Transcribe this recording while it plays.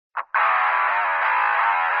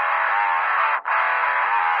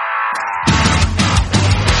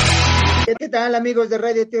¿Qué tal, amigos de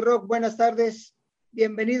Radio T-Rock? Buenas tardes.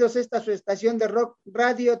 Bienvenidos a esta su estación de rock,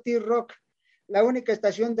 Radio T-Rock, la única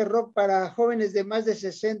estación de rock para jóvenes de más de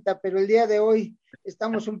 60, pero el día de hoy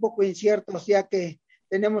estamos un poco inciertos, ya que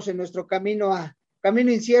tenemos en nuestro camino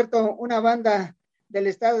incierto, una banda del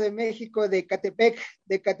Estado de México, de Catepec,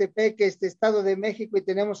 Estado de México, y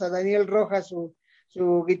tenemos a Daniel Rojas,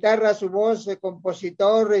 su guitarra, su voz,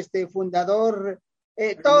 compositor, fundador,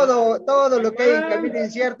 todo lo que hay en Camino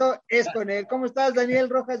Incierto es con él. ¿Cómo estás, Daniel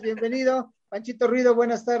Rojas? Bienvenido. Panchito Ruido,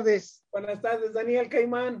 buenas tardes. Buenas tardes, Daniel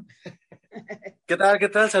Caimán. ¿Qué tal? ¿Qué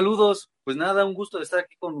tal? Saludos. Pues nada, un gusto de estar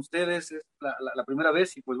aquí con ustedes. Es la primera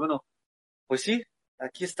vez y pues bueno, pues sí,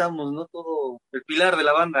 aquí estamos, ¿no? Todo el pilar de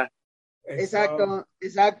la banda.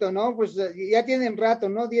 Exacto, ¿no? Pues ya tienen rato,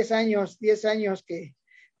 ¿no? 10 años que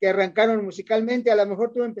arrancaron musicalmente. A lo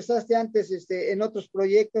mejor tú empezaste antes en otros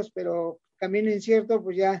proyectos, pero Camino Incierto,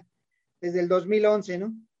 pues ya desde el 2011,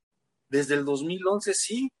 ¿no? Desde el 2011,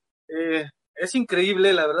 sí. Es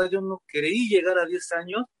increíble, la verdad, yo no creí llegar a 10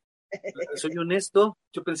 años. Soy honesto,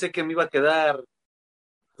 yo pensé que me iba a quedar,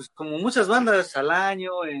 pues como muchas bandas, al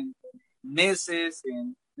año, en meses,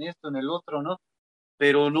 en esto, en el otro, ¿no?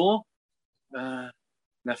 Pero no,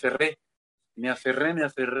 me aferré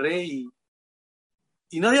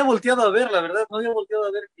y no había volteado a ver, la verdad, no había volteado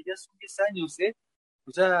a ver que ya son 10 años, ¿eh?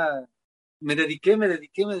 O sea, me dediqué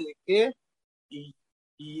y,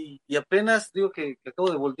 y apenas digo que acabo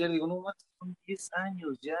de voltear y digo, no, más son 10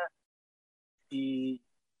 años ya. Y,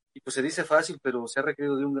 y pues se dice fácil, pero se ha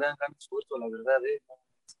requerido de un gran esfuerzo, la verdad, ¿eh?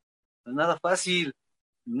 No es nada fácil,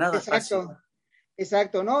 nada fácil.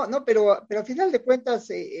 Exacto, no, pero al final de cuentas,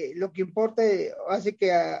 lo que importa, así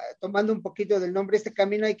que tomando un poquito del nombre, este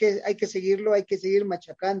camino hay que seguirlo, hay que seguir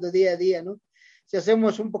machacando día a día, ¿no? Si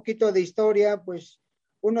hacemos un poquito de historia, pues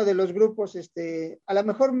uno de los grupos, a lo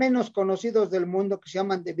mejor menos conocidos del mundo, que se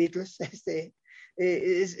llaman The Beatles,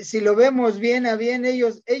 si lo vemos bien a bien,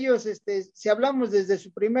 ellos, si hablamos desde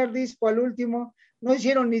su primer disco al último, no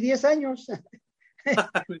hicieron ni 10 años,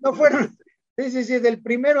 no fueron, sí, del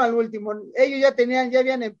primero al último. Ellos ya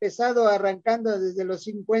habían empezado arrancando desde los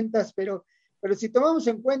 50, pero si tomamos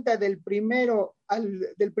en cuenta del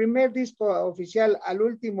primer disco oficial al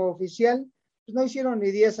último oficial, pues no hicieron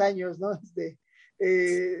ni 10 años, ¿no?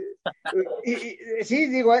 Eh, sí,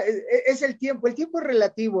 digo, es el tiempo es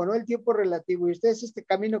relativo, ¿no? El tiempo relativo. Y ustedes este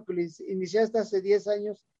camino que iniciaste hace 10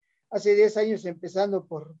 años empezando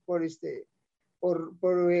por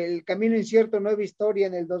el Camino Incierto, Nueva Historia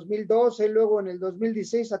en el 2012, luego en el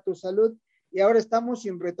 2016 A Tu Salud, y ahora estamos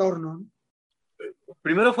sin retorno, ¿no?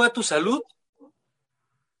 Primero fue A Tu Salud.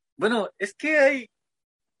 Bueno, es que hay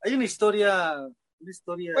una historia.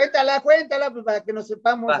 Cuéntala, pues, para que nos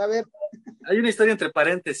sepamos, a ver. Hay una historia entre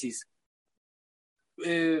paréntesis.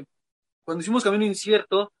 Cuando hicimos Camino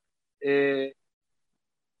Incierto,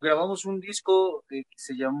 grabamos un disco que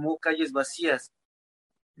se llamó Calles Vacías.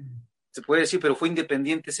 Se puede decir, pero fue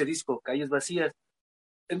independiente ese disco, Calles Vacías.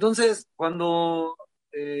 Entonces, cuando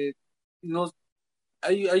nos...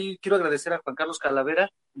 Ahí quiero agradecer a Juan Carlos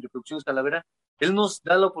Calavera, de Producciones Calavera. Él nos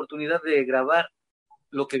da la oportunidad de grabar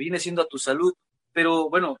lo que viene siendo A Tu Salud. Pero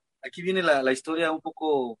bueno, aquí viene la historia un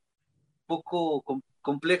poco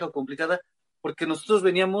compleja o complicada, porque nosotros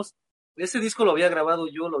veníamos, ese disco lo había grabado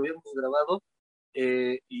yo, lo habíamos grabado,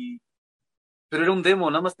 pero era un demo,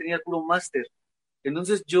 nada más tenía el puro máster.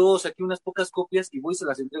 Entonces yo saqué unas pocas copias y voy y se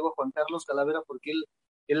las entrego a Juan Carlos Calavera porque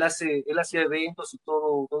él hacía eventos y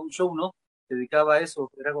todo un show, ¿no? Se dedicaba a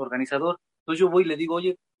eso, era organizador. Entonces yo voy y le digo,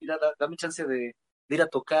 oye, mira, dame chance de ir a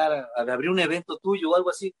tocar, de abrir un evento tuyo o algo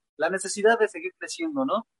así. La necesidad de seguir creciendo,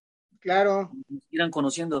 ¿no? Claro. Nos irán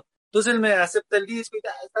conociendo. Entonces él me acepta el disco y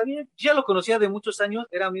está bien. Ya lo conocía de muchos años,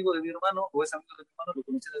 era amigo de mi hermano, o es amigo de mi hermano, lo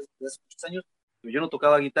conocía desde hace muchos años, pero yo no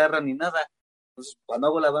tocaba guitarra ni nada. Entonces, cuando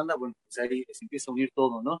hago la banda, bueno, pues ahí se empieza a unir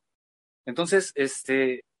todo, ¿no? Entonces,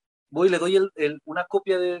 voy y le doy una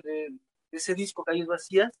copia de ese disco, Calles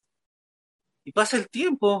Vacías, y pasa el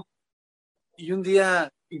tiempo. Y un día,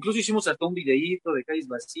 incluso hicimos hasta un videíto de Calles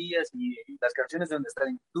Vacías y las canciones deben de estar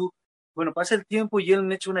en YouTube. Bueno, pasa el tiempo y él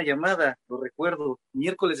me echa una llamada, lo recuerdo,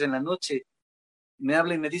 miércoles en la noche, me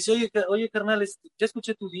habla y me dice, oye, carnal, ya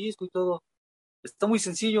escuché tu disco y todo, está muy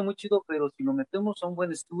sencillo, muy chido, pero si lo metemos a un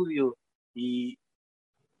buen estudio y,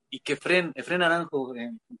 y que Efren Naranjo,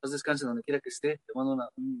 en paz descanse donde quiera que esté, te mando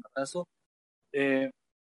un abrazo, eh,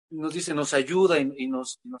 nos dice, nos ayuda y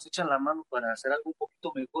nos echan la mano para hacer algo un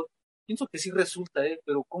poquito mejor. Pienso que sí resulta,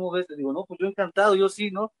 pero ¿cómo ves? Le digo, no, pues yo encantado, yo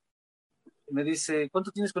sí, ¿no? Me dice,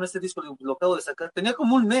 ¿cuánto tienes con este disco? Le digo, lo acabo de sacar. Tenía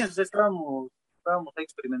como un mes, ya estábamos ahí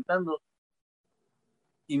experimentando.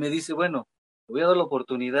 Y me dice, bueno, te voy a dar la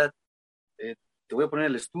oportunidad. te voy a poner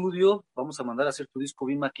el estudio, vamos a mandar a hacer tu disco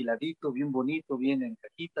bien maquiladito, bien bonito, bien en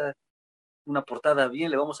cajita, una portada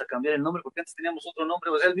bien, le vamos a cambiar el nombre, porque antes teníamos otro nombre,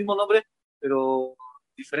 o sea, el mismo nombre, pero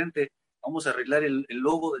diferente. Vamos a arreglar el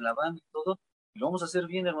logo de la banda y todo, y lo vamos a hacer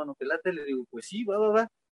bien, hermano, ¿te late? Le digo, pues sí, va.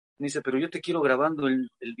 Me dice, pero yo te quiero grabando el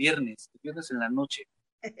viernes en la noche.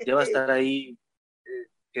 Ya va a estar ahí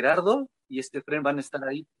Gerardo y Fren van a estar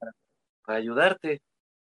ahí para ayudarte.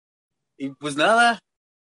 Y pues nada,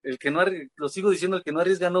 lo sigo diciendo, el que no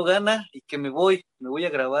arriesga no gana, y que me voy a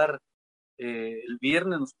grabar el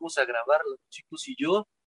viernes, nos fuimos a grabar los chicos y yo,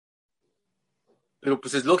 pero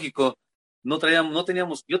pues es lógico, no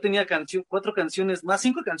teníamos, yo tenía 4 canciones más,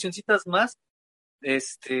 5 cancioncitas más,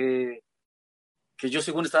 que yo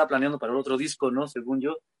según estaba planeando para el otro disco, ¿no? Según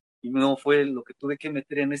yo, y no fue lo que tuve que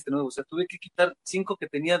meter en este nuevo, o sea, tuve que quitar 5 que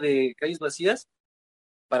tenía de Calles Vacías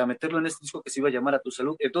para meterlo en este disco que se iba a llamar A Tu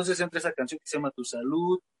Salud. Entonces entra esa canción que se llama A Tu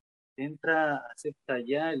Salud, entra Acepta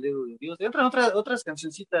Ya, El Dedo de Dios, entran otras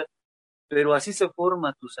cancioncitas, pero así se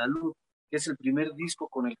forma Tu Salud, que es el primer disco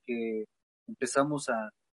con el que empezamos a,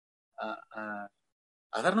 a-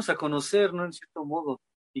 a darnos a conocer, ¿no? En cierto modo.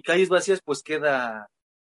 Y Calles Vacías, pues ya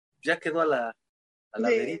quedó a la Sí,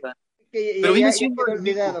 deriva. que Pero viene ya siendo quedó el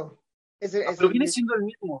mismo. olvidado. Es Pero el viene mismo. siendo el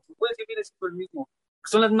mismo. Se puede decir viene siendo el mismo.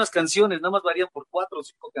 Son las mismas canciones, nada más varían por 4 o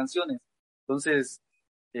 5 canciones. Entonces,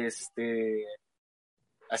 este,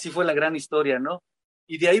 así fue la gran historia, ¿no?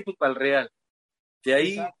 Y de ahí, pues, para el Real. De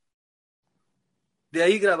ahí, Exacto. de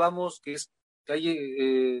ahí grabamos, que es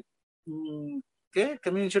calle, ¿qué?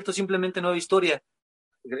 Camino Incierto, simplemente Nueva Historia.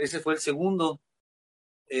 Ese fue el segundo.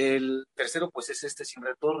 El tercero, pues, es Sin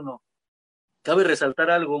Retorno. Cabe resaltar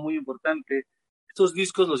algo muy importante. Estos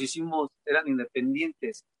discos los hicimos, eran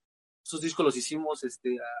independientes. Estos discos los hicimos,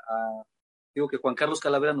 digo que Juan Carlos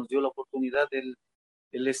Calavera nos dio la oportunidad, él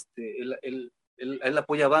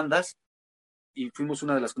apoya bandas y fuimos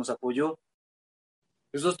una de las que nos apoyó.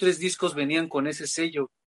 Esos 3 discos venían con ese sello,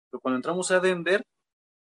 pero cuando entramos a Denver,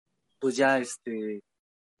 pues ya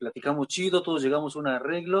platicamos chido, todos llegamos a un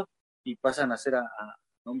arreglo y pasan a ser a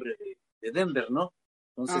nombre de Denver, ¿no?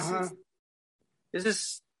 Entonces, Ajá. esa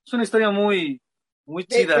es una historia muy, muy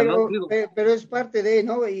Sí, chida, ¿no? Digo, pero es parte de,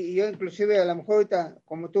 ¿no? Y yo inclusive a lo mejor ahorita,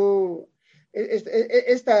 como tú,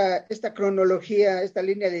 esta cronología, esta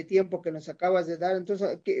línea de tiempo que nos acabas de dar,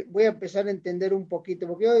 entonces voy a empezar a entender un poquito,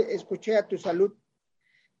 porque yo escuché A Tu Salud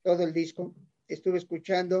todo el disco, estuve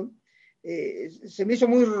escuchando, se me hizo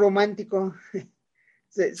muy romántico,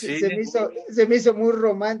 sí, se me hizo muy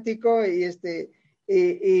romántico y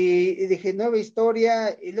dije nueva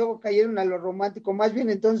historia y luego cayeron a lo romántico, más bien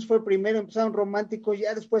entonces fue primero empezaron románticos,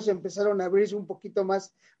 ya después empezaron a abrirse un poquito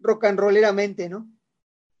más rock and rolleramente, ¿no?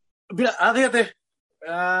 mira, fíjate,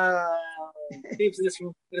 ah, sí, pues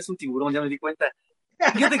eres un tiburón, ya me di cuenta.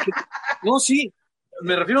 Fíjate que, no, sí,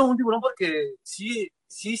 me refiero a un tiburón porque sí,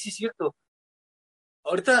 cierto.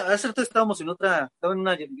 Hace rato estaba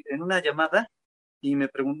en una llamada y me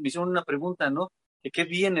hicieron una pregunta, ¿no? Que qué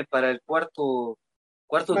viene para el cuarto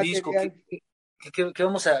disco, Material. qué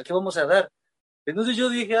vamos a dar. Entonces yo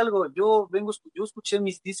dije algo, yo escuché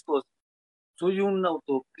mis discos, soy un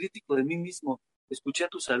autocrítico de mí mismo. Escuché A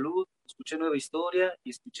Tu Salud, escuché Nueva Historia y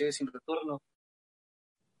escuché Sin Retorno.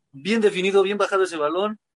 Bien definido, bien bajado ese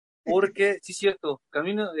balón, porque sí es cierto,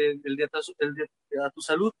 camino el de A Tu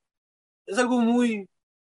Salud es algo muy,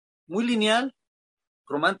 muy lineal,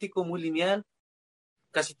 romántico, muy lineal,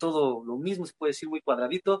 casi todo lo mismo, se puede decir muy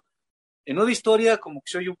cuadradito. En Nueva Historia, como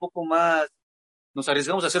que se oye un poco más, nos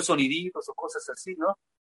arriesgamos a hacer soniditos o cosas así, ¿no?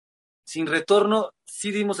 Sin Retorno,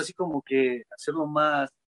 sí dimos así como que hacerlo más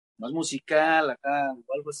musical acá o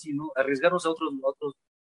algo así, ¿no? Arriesgarnos a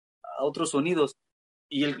otros sonidos.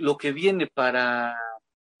 Y lo que viene para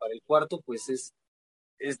el cuarto, pues es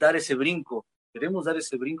dar ese brinco. Queremos dar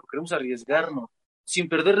ese brinco, queremos arriesgarnos, sin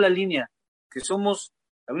perder la línea, que somos,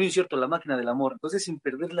 también es cierto, la máquina del amor. Entonces, sin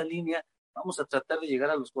perder la línea, vamos a tratar de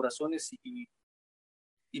llegar a los corazones y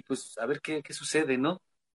pues a ver qué sucede, ¿no?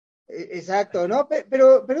 Exacto, ¿no?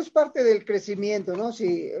 Pero es parte del crecimiento, ¿no?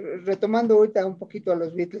 Si retomando ahorita un poquito a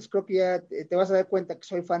los Beatles, creo que ya te vas a dar cuenta que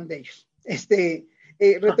soy fan de ellos.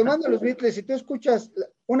 Retomando a los Beatles, si tú escuchas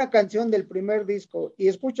una canción del primer disco y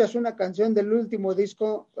escuchas una canción del último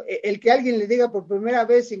disco, el que alguien le diga por primera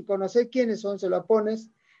vez sin conocer quiénes son, se lo pones,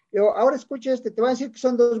 pero ahora escucha te va a decir que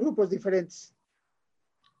son dos grupos diferentes.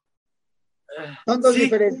 Son dos Sí,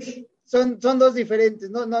 diferentes. Son dos diferentes,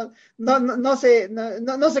 no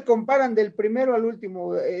se comparan del primero al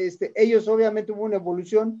último. Ellos obviamente hubo una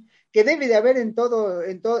evolución que debe de haber en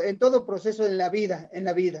todo proceso en la vida,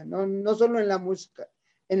 no solo en la música,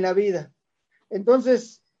 en la vida.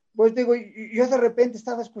 Entonces, Pues digo, yo de repente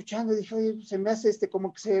estaba escuchando y dije, oye, se me hace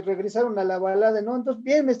como que se regresaron a la balada, ¿no? Entonces,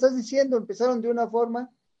 bien, me estás diciendo, empezaron de una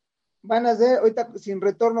forma, van a ser, ahorita sin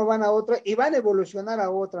retorno van a otra y van a evolucionar a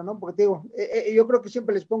otra, ¿no? Porque digo, yo creo que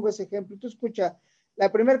siempre les pongo ese ejemplo. Tú escucha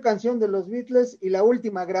la primera canción de los Beatles y la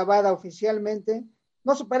última grabada oficialmente,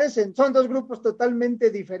 no se parecen, son dos grupos totalmente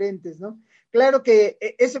diferentes, ¿no? Claro que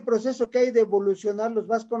ese proceso que hay de evolucionar los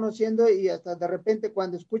vas conociendo y hasta de repente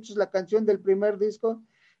cuando escuchas la canción del primer disco,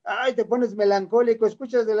 ay, te pones melancólico,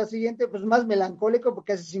 escuchas de la siguiente, pues más melancólico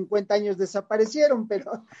porque hace 50 años desaparecieron,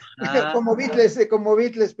 pero Ah, como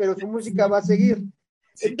Beatles, pero su música va a seguir.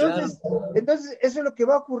 sí, claro. Entonces, eso es lo que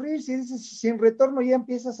va a ocurrir. Si dices, sin retorno ya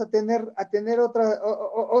empiezas a tener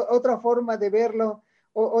otra forma de verlo,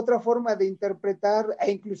 otra forma de interpretar,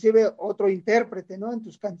 e inclusive otro intérprete, ¿no? En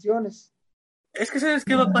tus canciones. Es que, ¿sabes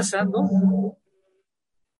qué va pasando?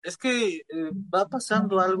 Es que va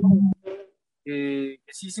pasando algo que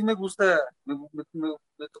sí, sí me gusta, me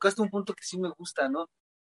tocaste un punto que sí me gusta, ¿no?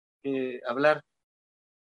 Hablar.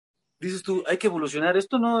 Dices tú, hay que evolucionar.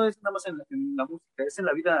 Esto no es nada más en la música, es en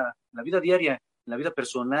la vida diaria, en la vida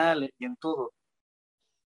personal y en todo.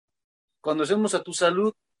 Cuando hacemos a tu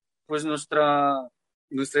salud, pues nuestra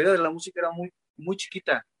idea de la música era muy, muy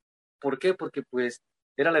chiquita. ¿Por qué? Porque pues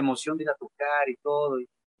era la emoción de ir a tocar y todo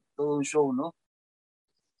un show, ¿no?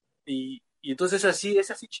 Y entonces es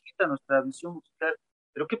así chiquita nuestra visión musical.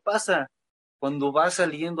 Pero ¿qué pasa cuando vas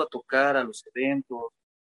saliendo a tocar a los eventos?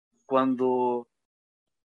 Cuando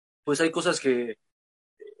pues hay cosas que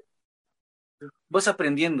vas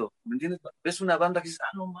aprendiendo, ¿me entiendes? Ves una banda que dices,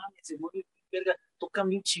 no mames, se mueve, verga, tocan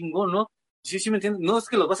bien chingón, ¿no? Sí, sí, ¿me entiendes? No es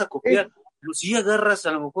que los vas a copiar, Sí, pero sí agarras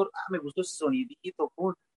a lo mejor, me gustó ese sonidito,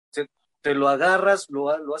 pum, te, te lo agarras, lo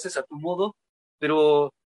haces a tu modo,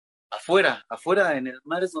 pero afuera en el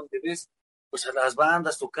mar es donde ves pues a las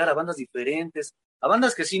bandas tocar, a bandas diferentes, a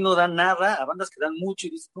bandas que sí no dan nada, a bandas que dan mucho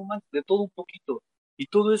y dices, no man, de todo un poquito. Y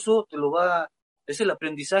todo eso es el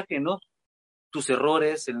aprendizaje, ¿no? Tus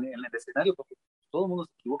errores en el escenario, porque todo el mundo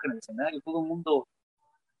se equivoca en el escenario, todo el mundo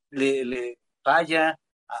le falla,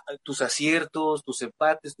 tus aciertos, tus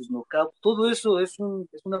empates, tus knockouts, todo eso es un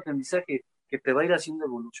aprendizaje que te va a ir haciendo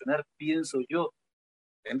evolucionar, pienso yo.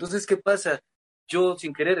 Entonces, ¿qué pasa? Yo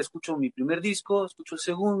sin querer escucho mi primer disco, escucho el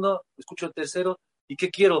segundo, escucho el tercero, ¿y qué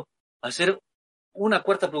quiero? Hacer una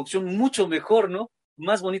cuarta producción mucho mejor, ¿no?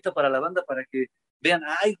 Más bonita para la banda, para que vean,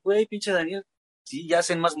 ay, güey, pinche Daniel, sí, ya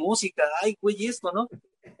hacen más música, ay, güey, esto, ¿no?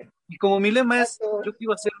 Y como mi lema es, exacto,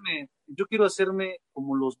 yo quiero hacerme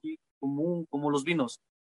como como los vinos,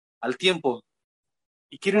 al tiempo,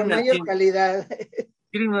 y quiero con irme al mayor tiempo, calidad.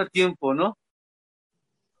 quiero irme al tiempo, ¿no?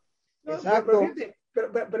 No, pero Exacto. fíjate,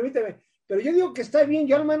 permíteme, pero yo digo que está bien,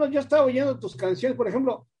 yo al menos yo estaba oyendo tus canciones, por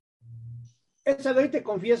ejemplo, esa de hoy te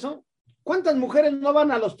confieso, ¿cuántas mujeres no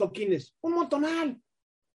van a los toquines? Un montonal.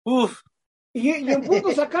 Uf, Y en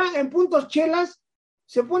puntos acá, en puntos chelas,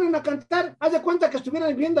 se ponen a cantar, haz de cuenta que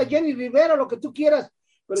estuvieran viendo a Jenny Rivera o lo que tú quieras,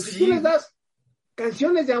 pero si tú sí, les das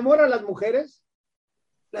canciones de amor a las mujeres,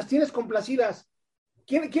 las tienes complacidas.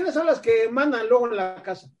 ¿Quiénes son las que mandan luego en la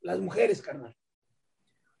casa? Las mujeres, carnal.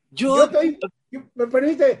 Y yo yo, estoy, me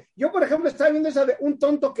permite, yo por ejemplo estaba viendo esa de un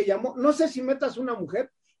tonto que llamó, no sé si metas una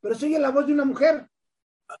mujer, pero soy la voz de una mujer.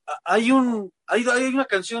 hay una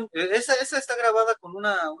canción, esa está grabada con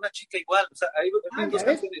una chica igual, o sea, hay dos Ya ves.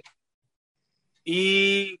 canciones,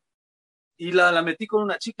 y, y la metí con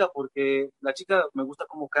una chica porque la chica me gusta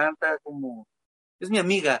cómo canta, como, es mi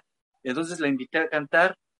amiga, entonces la invité a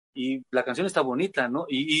cantar y la canción está bonita, ¿no?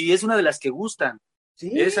 Y es una de las que gustan,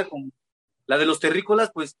 Sí, esa como, la de los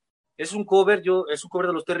terrícolas, pues, es un cover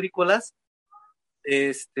de los terrícolas,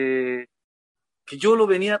 este, que yo lo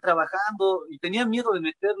venía trabajando y tenía miedo de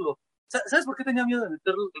meterlo. ¿Sabes por qué tenía miedo de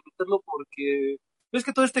meterlo? Porque es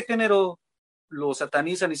que todo este género lo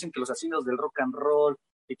satanizan, dicen que los asesinos del rock and roll,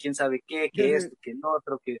 que quién sabe qué, que esto, que el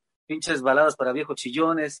otro, que pinches baladas para viejos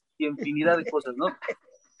chillones y infinidad de cosas, ¿no?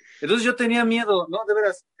 Entonces yo tenía miedo, ¿no? De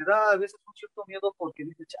veras, te da a veces un cierto miedo porque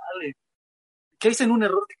dices, chale, que hice en un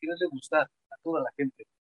error de quererle gustar a toda la gente.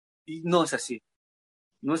 Y no es así,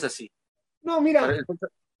 no es así. no, Para- mira,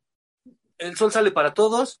 el sol sale para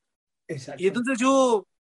todos. Y exacto. entonces yo,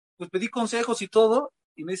 pues pedí consejos y todo,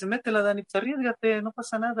 y me dice, métela, Dani, pues arriesgate, no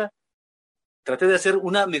pasa nada. Traté de hacer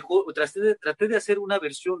una mejor, traté de hacer una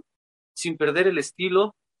versión sin perder el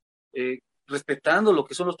estilo, respetando lo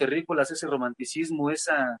que son los terrícolas, ese romanticismo,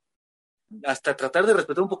 hasta tratar de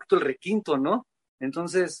respetar un poquito el requinto, ¿no?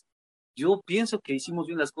 Entonces, yo pienso que hicimos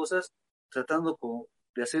bien las cosas tratando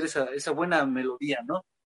de hacer esa buena melodía, ¿no?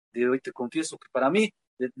 De hoy te confieso que para mí,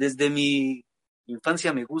 desde mi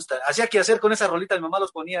infancia me gusta. Hacía que hacer con esa rolita, mi mamá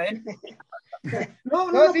los ponía, ¿eh?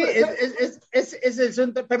 No, sí, es el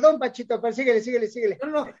asunto. Perdón, Pachito, pero síguele.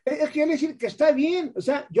 No, es que quiero decir que está bien. O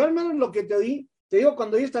sea, yo al menos lo que te oí, te digo,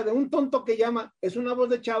 cuando oí esta de un tonto que llama, es una voz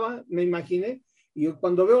de chava, me imaginé, y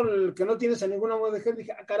cuando veo el que no tienes a ninguna voz de mujer,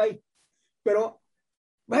 dije, ah, caray, pero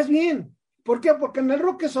vas bien. ¿Por qué? Porque en el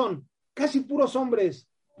rock, ¿qué son? Casi puros hombres,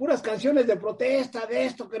 puras canciones de protesta, de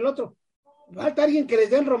esto, que el otro. Falta alguien que les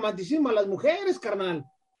dé el romanticismo a las mujeres, carnal.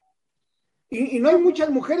 Y no hay muchas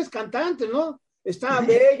mujeres cantantes, ¿no? Está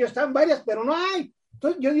Bello, están varias, pero no hay.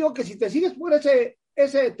 Entonces yo digo que si te sigues por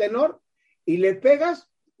ese tenor y le pegas,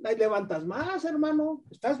 ahí levantas más, hermano.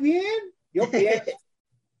 ¿Estás bien? Yo pienso.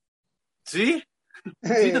 Sí.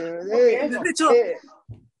 De hecho,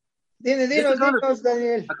 dinos,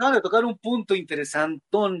 Daniel. Acaban de tocar un punto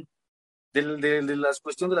interesantón de la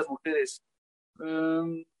cuestión de las mujeres.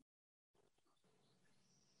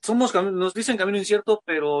 Nos dicen camino incierto,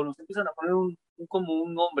 pero nos empiezan a poner como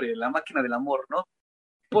un nombre, la máquina del amor, ¿no?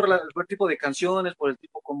 Por el tipo de canciones, por el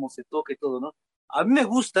tipo como se toca y todo, ¿no? A mí me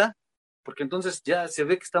gusta, porque entonces ya se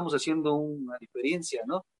ve que estamos haciendo una diferencia,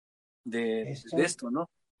 ¿no? De esto, ¿no?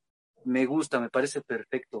 Me gusta, me parece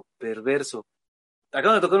perfecto, perverso.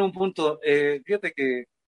 Acaban de tocar un punto, fíjate que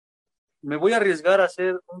me voy a arriesgar a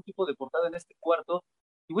hacer un tipo de portada en este cuarto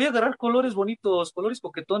y voy a agarrar colores bonitos, colores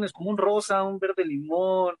coquetones, como un rosa, un verde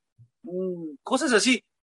limón, cosas así.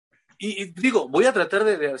 Y digo, voy a tratar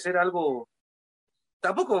de hacer algo,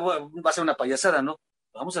 tampoco va a ser una payasada, ¿no?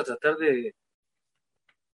 Vamos a tratar de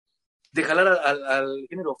jalar al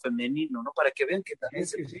género femenino, ¿no? Para que vean que también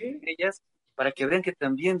ellas, para que vean que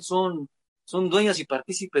también son dueñas y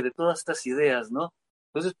partícipes de todas estas ideas, ¿no?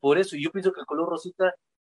 Entonces, por eso, yo pienso que el color rosita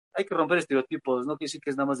hay que romper estereotipos, no quiere decir que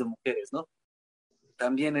es nada más de mujeres, ¿no?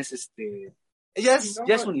 También es ya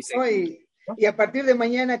es unisex. No, y a partir de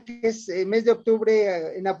mañana, que es mes de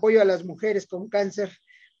octubre, en apoyo a las mujeres con cáncer,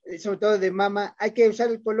 sobre todo de mama, hay que usar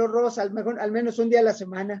el color rosa al menos un día a la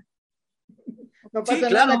semana. No pasa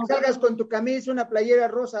nada, que salgas con tu camisa, una playera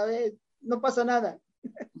rosa, no pasa nada.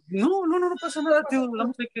 No pasa nada, tío,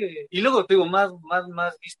 y luego te digo, más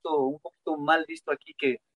visto, un poquito mal visto aquí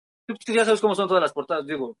que ya sabes cómo son todas las portadas,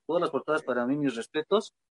 digo, todas las portadas para mí, mis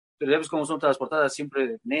respetos, pero ya ves cómo son todas las portadas,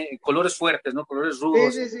 siempre colores fuertes, ¿no? Colores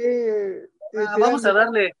rudos. Sí. Vamos a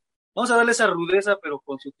darle esa rudeza, pero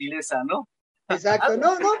con sutileza, ¿no? Exacto,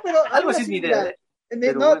 pero algo así es mi idea,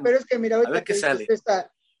 pero es que mira, ahorita que sale.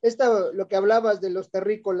 Lo que hablabas de los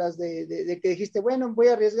terrícolas, de que dijiste, bueno, voy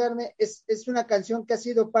a arriesgarme, es una canción que ha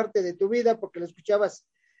sido parte de tu vida porque la escuchabas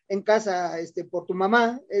en casa por tu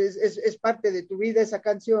mamá, es parte de tu vida esa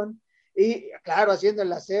canción, y claro, haciendo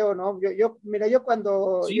el aseo, ¿no? Yo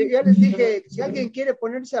cuando, yo ya les dije, si alguien quiere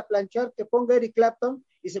ponerse a planchar, que ponga Eric Clapton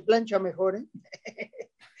y se plancha mejor, ¿eh?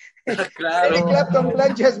 Claro. Eric Clapton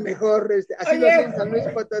planchas mejor, así lo hacen en San Luis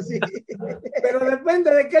Potosí. Pero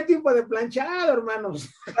depende de qué tipo de planchado, hermanos.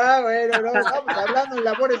 Bueno, no, estamos hablando de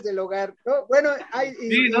labores del hogar, ¿no? Bueno,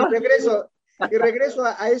 regreso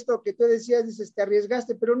a esto que tú decías, dices, te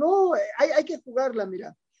arriesgaste, pero no, hay que jugarla,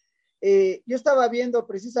 mira. Yo estaba viendo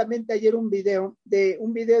precisamente ayer un video de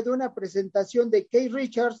una presentación de Keith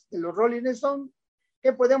Richards, de los Rolling Stones.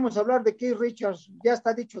 ¿Qué podemos hablar de Keith Richards? Ya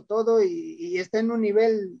está dicho todo y está en un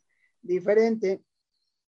nivel diferente.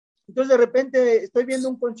 Entonces de repente estoy viendo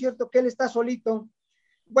un concierto que él está solito.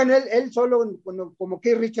 Bueno, él solo, como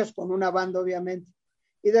Keith Richards, con una banda, obviamente.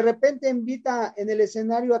 Y de repente invita en el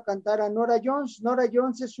escenario a cantar a Norah Jones. Norah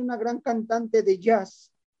Jones es una gran cantante de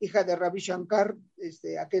jazz, hija de Ravi Shankar,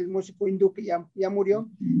 aquel músico hindú que ya murió.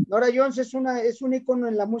 Norah Jones es un ícono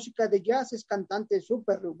en la música de jazz, es cantante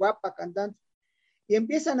súper guapa, cantante. Y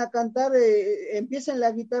empiezan a cantar, empieza en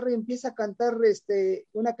la guitarra y empieza a cantar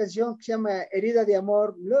una canción que se llama Herida de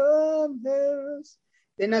Amor, de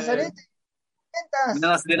Nazaret.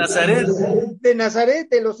 De Nazaret,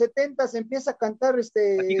 de los 70 empieza a cantar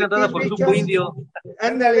aquí cantada por el grupo indio.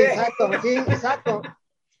 Ándale, exacto, sí, exacto.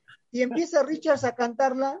 Y empieza Richards a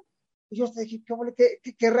cantarla, y yo dije,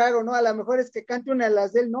 qué raro, ¿no? A lo mejor es que cante una de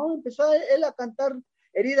las de él, no, empezó él a cantar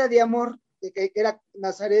Herida de Amor, que era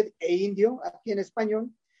Nazaret e indio, aquí en español,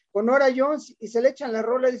 con Norah Jones, y se le echan la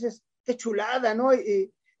rola y dices, qué chulada, ¿no?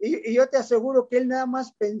 Y yo te aseguro que él nada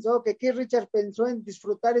más pensó, que Keith Richards pensó en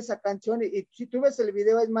disfrutar esa canción, y si tú ves el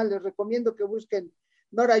video, es más, les recomiendo que busquen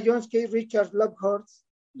Norah Jones, Keith Richards, Love Hurts.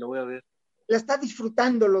 Lo voy a ver. La está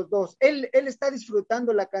disfrutando los dos. Él está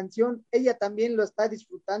disfrutando la canción, ella también lo está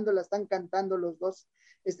disfrutando, la están cantando los dos.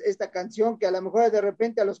 Esta canción que a lo mejor de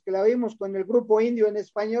repente a los que la vimos con el grupo indio en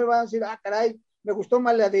español van a decir, caray, me gustó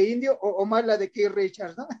más la de indio o más la de Keith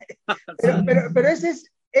Richards, ¿no? Pero ese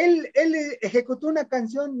es, él ejecutó una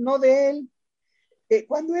canción no de él.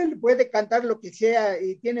 cuando él puede cantar lo que sea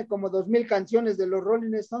y tiene como 2000 canciones de los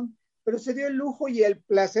Rolling Stones, pero se dio el lujo y el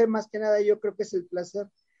placer, más que nada, yo creo que es el placer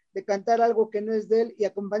de cantar algo que no es de él y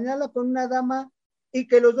acompañarla con una dama y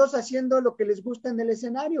que los dos haciendo lo que les gusta en el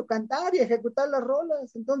escenario, cantar y ejecutar las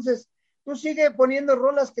rolas. Entonces, tú sigue poniendo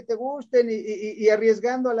rolas que te gusten y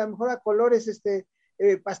arriesgando a lo mejor a colores,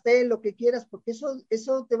 pastel, lo que quieras, porque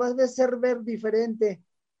eso te va a hacer ver diferente.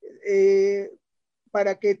 Eh,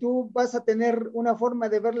 para que tú vas a tener una forma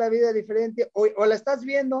de ver la vida diferente, o la estás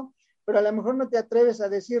viendo, pero a lo mejor no te atreves a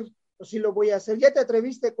decir, pues sí lo voy a hacer. ¿Ya te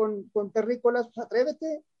atreviste con terrícolas? Pues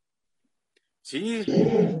atrévete. Sí,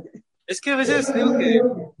 es que a veces digo que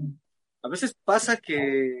a veces pasa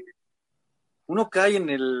que uno cae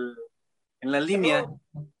en la línea,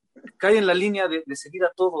 cae en la línea de seguir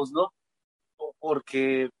a todos, ¿no?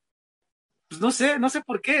 Porque, pues no sé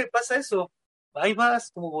por qué pasa eso. Ahí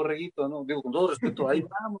vas como borreguito, ¿no? Digo, con todo respeto, ahí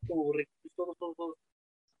vamos como borreguitos, todos, todos, todos.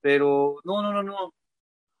 Pero no.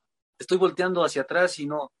 Estoy volteando hacia atrás y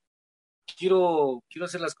no. Quiero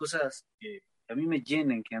hacer las cosas que a mí me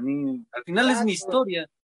llenen, que a mí, al final es mi Exacto, historia,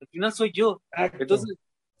 al final soy yo. Exacto. Entonces,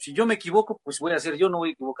 si yo me equivoco, pues voy a ser yo, no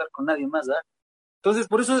voy a equivocar con nadie más, ¿verdad? Entonces,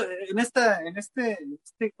 por eso en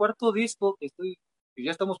este cuarto disco que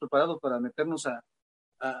ya estamos preparados para meternos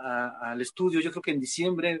al estudio, yo creo que en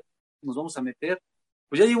diciembre nos vamos a meter,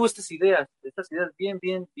 pues ya llevo estas ideas bien,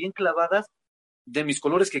 bien, bien clavadas de mis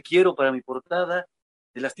colores que quiero para mi portada,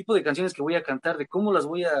 de las tipos de canciones que voy a cantar, de cómo las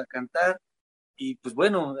voy a cantar, y pues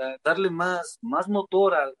bueno, darle más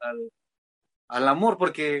motor al amor,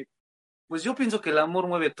 porque pues yo pienso que el amor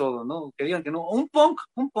mueve todo, ¿no? Que digan que no,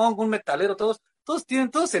 un metalero, todos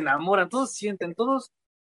se enamoran, todos sienten, todos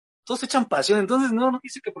echan pasión, entonces no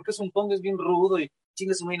dice que porque es un punk es bien rudo y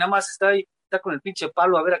chingue y nada más está con el pinche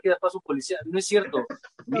palo a ver a qué da paso un policía, no es cierto,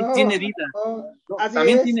 también no, tiene vida, no, ¿no? así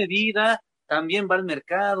También es. tiene vida, también va al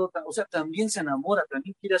mercado, o sea, también se enamora,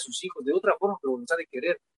 también quiere a sus hijos de otra forma, pero los ha de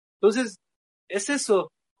querer. Entonces, es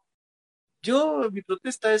eso. Mi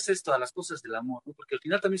protesta es esto, a las cosas del amor, ¿no? Porque al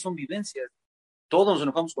final también son vivencias. Todos nos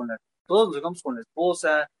enojamos con la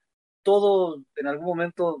esposa, todos en algún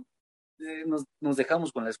momento nos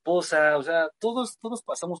dejamos con la esposa, o sea, todos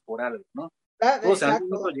pasamos por algo, ¿no? Exacto.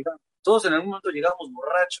 Todos en algún momento llegamos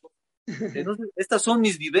borrachos. Entonces, estas son Sí,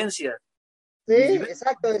 mis vivencias.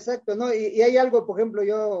 exacto, ¿no? Y hay algo, por ejemplo,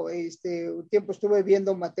 yo un tiempo estuve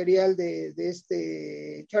viendo material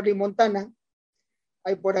de Charlie Montana,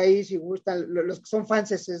 hay por ahí, si gustan, los que son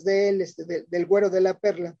fans de él, del Güero de la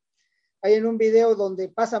Perla, hay en un video donde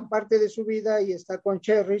pasan parte de su vida y está con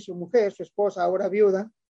Cherry, su mujer, su esposa, ahora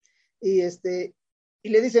viuda, y y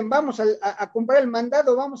le dicen, vamos a comprar el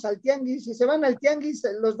mandado, vamos al tianguis, y se van al tianguis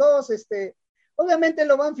los dos, obviamente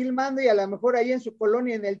lo van filmando y a lo mejor ahí en su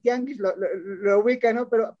colonia, en el tianguis, lo ubican, ¿no?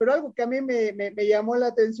 Pero algo que a mí me llamó la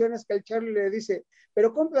atención es que el Charlie le dice,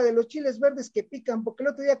 pero compra de los chiles verdes que pican, porque el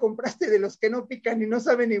otro día compraste de los que no pican y no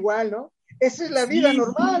saben igual, ¿no? Esa es la vida Sí,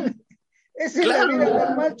 normal. Esa es la claro. vida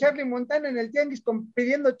normal, Charlie Montana en el tianguis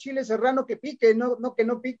pidiendo chile serrano que pique, no que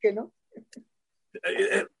no pique, ¿no?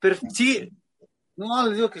 Pero sí, no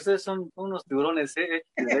les digo que ustedes son unos tiburones, de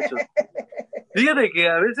hecho. Fíjate que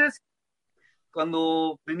a veces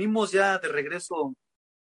cuando venimos ya de regreso,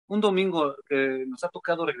 un domingo que nos ha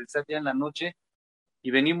tocado regresar ya en la noche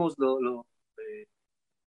y venimos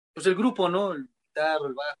pues el grupo, ¿no? El guitarro,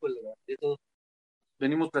 el bajo, el batería, todo,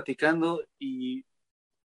 venimos platicando y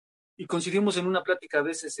coincidimos en una plática a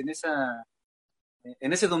veces en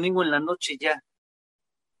ese domingo en la noche ya.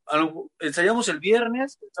 Ensayamos el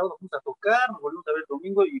viernes, el sábado fuimos a tocar, nos volvimos a ver el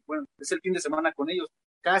domingo y bueno, es el fin de semana con ellos,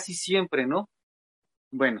 casi siempre, ¿no?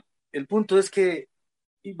 Bueno, el punto es que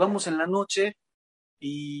vamos en la noche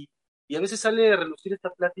y, y a veces sale a relucir esta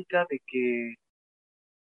plática de que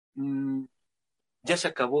mm, ya se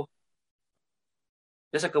acabó,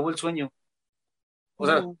 ya se acabó el sueño. O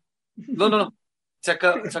sea, ¿Cómo? no, se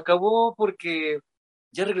acabó porque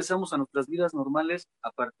ya regresamos a nuestras vidas normales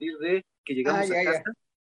a partir de que Ah, llegamos a ya, casa. ya.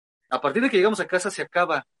 A partir de que llegamos a casa se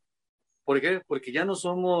acaba. ¿Por qué? Porque ya no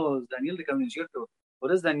somos Daniel de Cambio Incierto.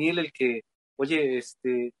 Ahora es Daniel el que, oye,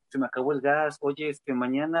 se me acabó el gas, oye,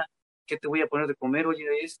 mañana, ¿qué te voy a poner de comer? Oye,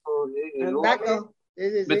 esto, el otro. Exacto. Sí,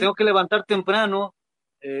 sí, Me tengo sí. que levantar temprano,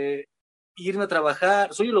 irme a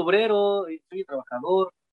trabajar. Soy el obrero, soy el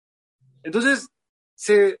trabajador. Entonces,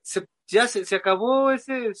 se acabó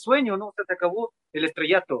ese sueño, ¿no? O sea, se acabó el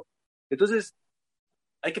estrellato. Entonces,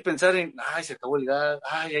 hay que pensar ay, se acabó el gas,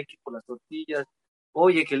 ay, hay que ir por las tortillas,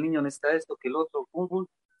 oye, que el niño necesita esto, que el otro, pum, pum.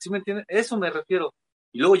 ¿Sí me entienden? Eso me refiero.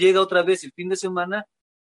 Y luego llega otra vez el fin de semana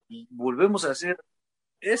y volvemos a hacer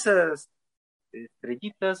esas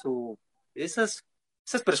estrellitas o esas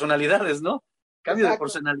personalidades, ¿no? cambio de Exacto.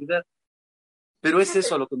 personalidad. Pero es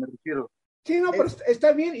eso a lo que me refiero. Sí, no, pero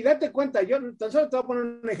está bien, y date cuenta, yo tan solo te voy a poner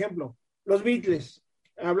un ejemplo. Los Beatles,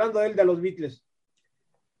 hablando de los Beatles.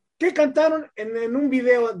 ¿Qué cantaron en un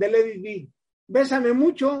video de Let It Be? Bésame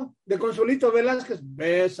mucho, de Consuelito Velázquez.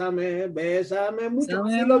 Bésame, bésame mucho.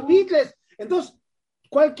 Y los Beatles. Entonces,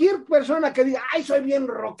 cualquier persona que diga, ay, soy bien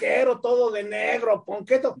rockero, todo de negro,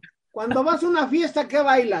 ponqueto. Cuando vas a una fiesta, ¿qué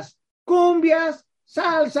bailas? Cumbias,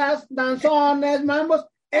 salsas, danzones, mambos.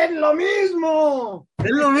 Es lo mismo.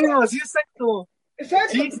 Es lo mismo, sí, exacto.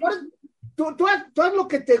 Exacto. Sí, sí. Tú haz lo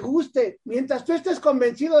que te guste. Mientras tú estés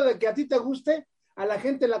convencido de que a ti te guste, a la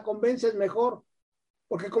gente la convences mejor.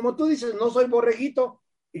 Porque como tú dices, no soy borreguito,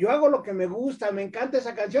 y yo hago lo que me gusta, me encanta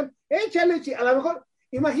esa canción, échale, a lo mejor,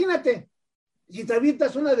 imagínate, si te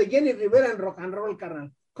avientas una de Jenny Rivera en rock and roll,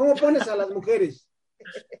 carnal, ¿cómo pones a las mujeres?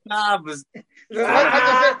 Pues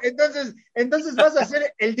Entonces vas a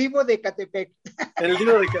ser el divo de Catepec. el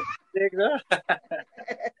divo de Catepec, ¿no?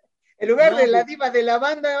 En lugar de la diva de la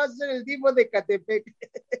banda, vas a ser el divo de Catepec.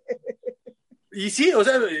 Y sí, o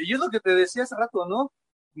sea, yo es lo que te decía hace rato, ¿no?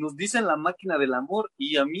 Nos dicen la máquina del amor,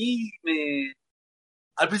 y a mí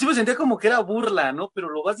al principio sentía como que era burla, ¿no? Pero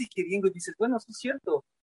lo vas digiriendo y dices, bueno, sí es cierto.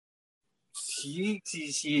 Sí,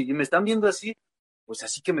 me están viendo así, pues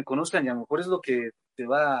así que me conozcan, y a lo mejor es lo que te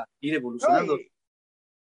va a ir evolucionando. No,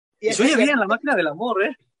 y se oye bien la máquina del amor,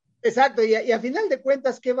 ¿eh? Exacto, y a final de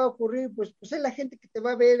cuentas, ¿qué va a ocurrir? Pues es la gente que te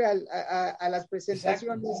va a ver a las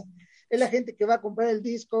presentaciones, exacto. Es la gente que va a comprar el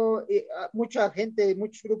disco, y mucha gente,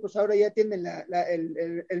 muchos grupos ahora ya tienen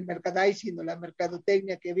el merchandising o la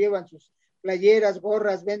mercadotecnia, que llevan sus playeras,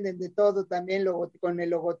 gorras, venden de todo también con el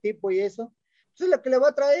logotipo y eso. Pues es lo que le va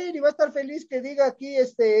a traer, y va a estar feliz que diga aquí,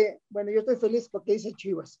 bueno, yo estoy feliz porque dice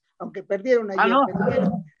Chivas, aunque perdieron ayer. No.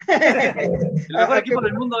 El mejor equipo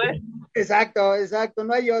del mundo, ¿eh? Exacto,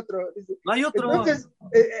 no hay otro. No hay otro. Entonces,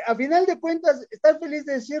 a final de cuentas, estar feliz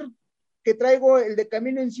de decir que traigo el de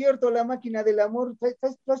Camino Incierto, la máquina del amor,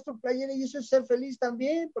 traes tu playera, y eso es ser feliz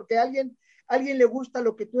también, porque a alguien le gusta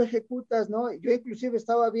lo que tú ejecutas, ¿no? Yo inclusive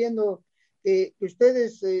estaba viendo que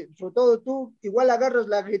ustedes, sobre todo tú, igual agarras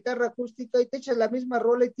la guitarra acústica y te echas la misma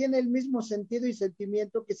rola y tiene el mismo sentido y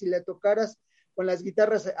sentimiento que si la tocaras con las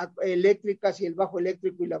guitarras eléctricas y el bajo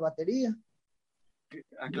eléctrico y la batería.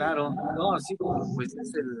 Claro, no, sí, pues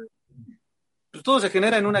pues todo se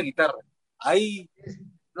genera en una guitarra. Ahí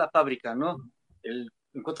la fábrica, ¿no?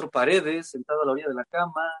 En cuatro paredes, sentado a la orilla de la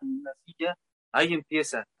cama, en una silla, ahí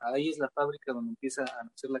empieza, ahí es la fábrica donde empieza a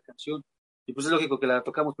nacer la canción. Y pues es lógico que la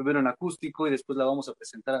tocamos primero en acústico y después la vamos a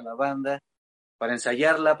presentar a la banda para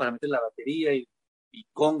ensayarla, para meter la batería y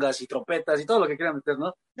congas y trompetas y todo lo que quieran meter,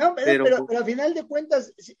 ¿no? No, pero al final de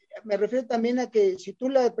cuentas, me refiero también a que si tú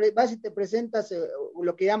vas y te presentas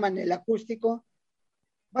lo que llaman el acústico,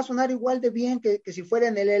 va a sonar igual de bien que si fuera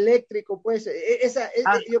en el eléctrico, pues.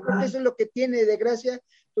 Yo creo que eso es lo que tiene de gracia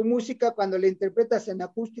tu música cuando la interpretas en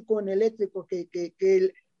acústico o en eléctrico,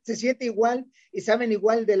 que se siente igual y saben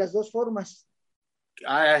igual de las dos formas.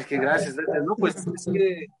 Es que gracias. No, pues es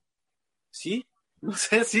que sí. No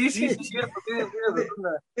sé, sí, cierto.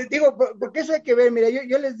 Digo, porque eso hay que ver. Mira,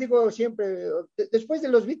 yo les digo siempre, después de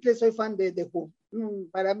los Beatles soy fan de Who.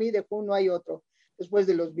 Para mí de Who no hay otro después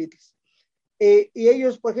de los Beatles. Y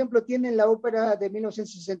ellos, por ejemplo, tienen la ópera de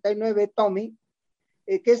 1969, Tommy,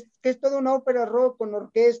 que es toda una ópera rock con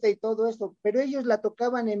orquesta y todo esto, pero ellos la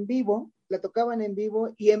tocaban en vivo,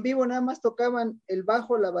 y en vivo nada más tocaban el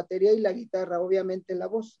bajo, la batería y la guitarra, obviamente la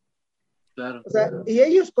voz. Claro. O sea, y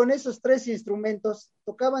ellos con esos tres instrumentos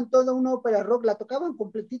tocaban toda una ópera rock, la tocaban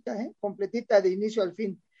completita de inicio al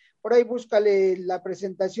fin. Por ahí búscale la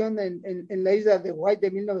presentación en la isla de White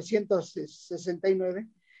de 1969,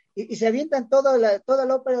 y se avientan toda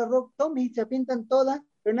la ópera rock, Tommy, se avientan toda,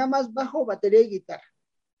 pero nada más bajo, batería y guitarra.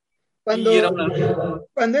 Cuando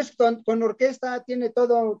es con orquesta, tiene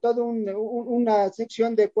todo una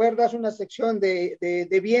sección de cuerdas, una sección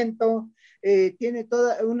de viento, tiene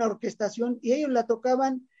toda una orquestación, y ellos la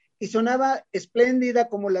tocaban y sonaba espléndida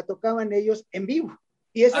como la tocaban ellos en vivo.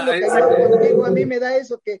 Y eso es lo que yo digo, a mí me da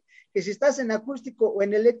eso, que si estás en acústico o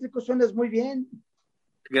en eléctrico suenas muy bien.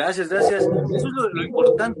 Gracias. Eso es lo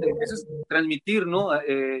importante, eso es transmitir, ¿no?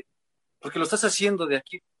 Porque lo estás haciendo de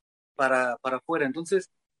aquí para afuera, entonces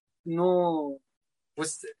no,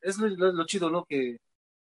 pues es lo chido, ¿no? Que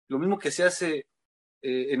lo mismo que se hace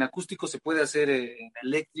en acústico se puede hacer en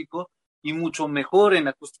eléctrico, y mucho mejor en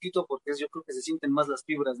acústico, porque yo creo que se sienten más las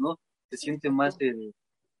fibras, ¿no? Se siente más el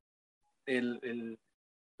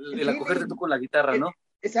acogerte tú con la guitarra, ¿no?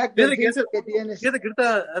 Exacto, que tienes. Fíjate que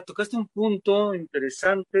ahorita tocaste un punto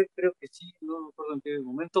interesante, creo que sí, no recuerdo en qué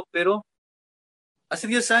momento, pero Hace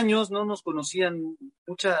 10 años no nos conocían,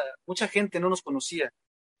 mucha gente no nos conocía.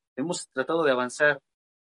 Hemos tratado de avanzar.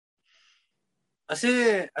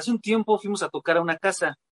 Hace un tiempo fuimos a tocar a una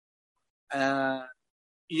casa, ah,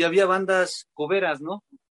 y había bandas coveras, ¿no?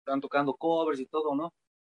 Estaban tocando covers y todo, ¿no?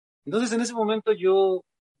 Entonces en ese momento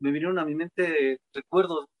me vinieron a mi mente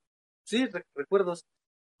recuerdos, sí, recuerdos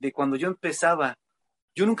de cuando yo empezaba.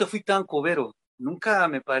 Yo nunca fui tan covero, nunca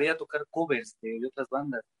me paré a tocar covers de otras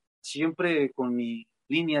bandas, siempre con mi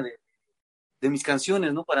línea de mis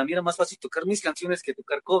canciones, ¿no? Para mí era más fácil tocar mis canciones que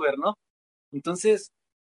tocar cover, ¿no? Entonces,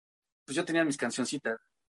 pues yo tenía mis cancioncitas.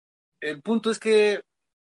 El punto es que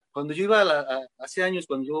cuando yo iba hace años,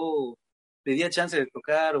 cuando yo pedía chance de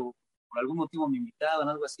tocar o por algún motivo me invitaban,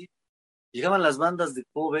 algo así, llegaban las bandas de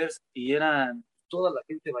covers y eran toda la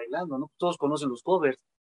gente bailando, ¿no? Todos conocen los covers,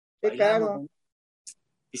 Sí, bailando, claro. ¿no?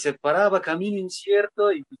 Y se paraba Camino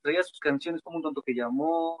Incierto y pues, traía sus canciones como un tonto que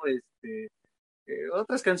llamó,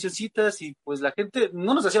 otras cancioncitas y pues la gente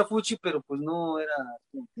no nos hacía fuchi, pero pues no era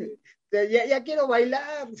como que... Ya quiero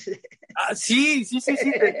bailar. Ah, sí, sí, sí,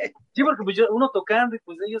 sí, sí, porque pues uno tocando y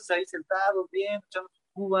pues ellos ahí sentados bien, echando su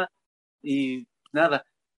cuba y nada,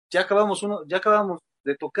 ya acabamos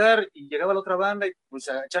de tocar y llegaba la otra banda y pues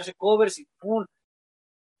a echarse covers y pum,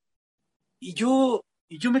 y yo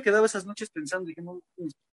me quedaba esas noches pensando, dije, no,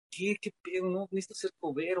 pues, qué pedo, no, necesito ser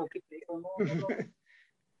covero, qué pedo, no, no, no,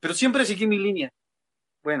 pero siempre seguí mi línea.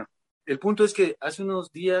 Bueno, el punto es que hace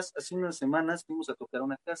unos días, hace unas semanas, fuimos a tocar a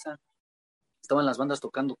una casa, estaban las bandas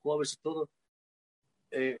tocando covers y todo,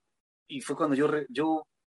 eh, y fue cuando yo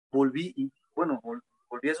volví, y bueno,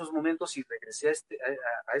 volví a esos momentos y regresé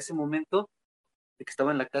a ese momento de que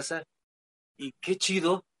estaba en la casa, y qué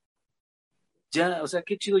chido, ya, o sea,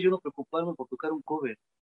 qué chido yo no preocuparme por tocar un cover,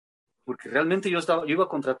 porque realmente yo iba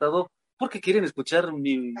contratado porque quieren escuchar A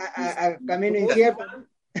mi Camino música, Incierto.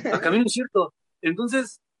 a Camino Cierto.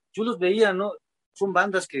 Entonces, yo los veía, ¿no? Son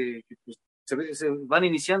bandas que, pues, se van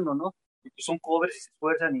iniciando, ¿no? Y pues son covers y se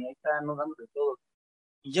esfuerzan y ahí están, ¿no? Dando de todo.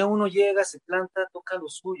 Y ya uno llega, se planta, toca lo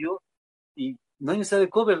suyo y no hay necesidad de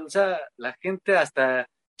cover. O sea, la gente hasta,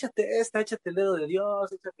 échate el dedo de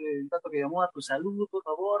Dios, échate el dato que llamó a tu salud, por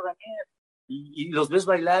favor, Daniel. Y los ves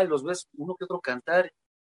bailar, los ves uno que otro cantar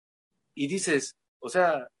y dices, o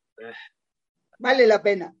sea, eh, Vale la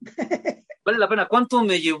pena. vale la pena. ¿Cuánto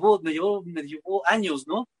me llevó? Me llevó años,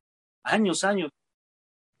 ¿no? Años, años.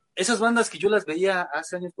 Esas bandas que yo las veía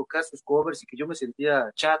hace años tocar sus covers y que yo me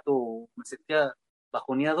sentía chato o me sentía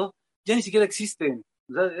bajoneado, ya ni siquiera existen.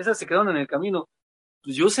 O sea, esas se quedaron en el camino.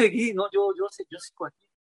 Pues yo seguí, ¿no? Yo sigo aquí.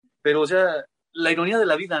 Pero, o sea, la ironía de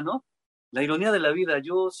la vida, ¿no? La ironía de la vida.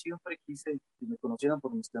 Yo siempre quise que me conocieran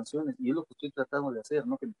por mis canciones y es lo que estoy tratando de hacer,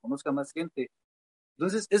 ¿no? Que me conozca más gente.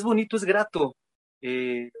 Entonces, es bonito, es grato.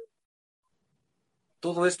 Eh,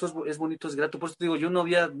 Todo esto es bonito, es grato. Por eso te digo, yo no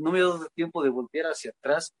me había dado tiempo de voltear hacia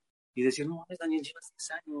atrás y decir, no, Daniel, llevas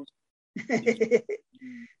 10 años.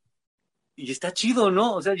 Y está chido,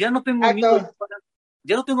 ¿no? O sea, ya no tengo miedo, Acto.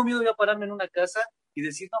 ya no tengo miedo de pararme en una casa y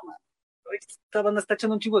decir, no, man, esta banda está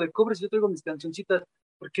echando un chingo de covers y yo traigo mis cancioncitas.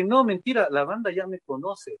 Porque no, mentira, la banda ya me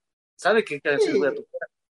conoce, sabe qué canciones voy a Sí. tocar.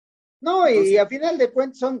 No, y Entonces, a final de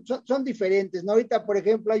cuentas son diferentes, ¿no? Ahorita, por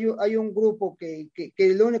ejemplo, hay un grupo que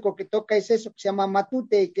lo único que toca es eso, que se llama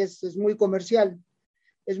Matute, que es es muy comercial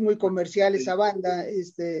esa banda,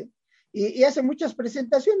 y hace muchas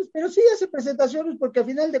presentaciones, pero sí hace presentaciones porque a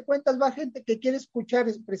final de cuentas va gente que quiere escuchar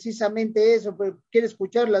precisamente eso, pues, quiere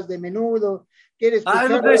escuchar las de Menudo, quiere es lo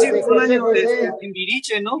escuchar que las decir, de un José año, José,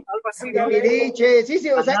 Timbiriche, ¿no? Algo así, ¿no? Timbiriche, sí, sí,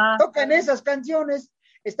 o sea, Ajá. tocan esas canciones,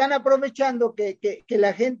 están aprovechando que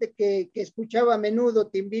la gente que escuchaba a menudo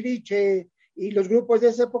Timbiriche y los grupos de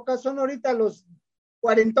esa época son ahorita los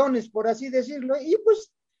cuarentones, por así decirlo, y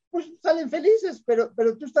pues salen felices, pero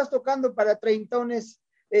tú estás tocando para treintones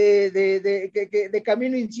de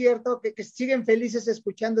camino incierto que siguen felices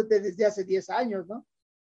escuchándote desde hace 10 años, ¿no?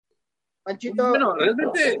 Panchito, Bueno,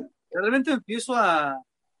 realmente empiezo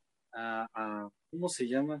 ¿cómo se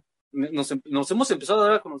llama? Nos hemos empezado a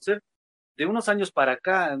dar a conocer de unos años para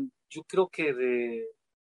acá. Yo creo que de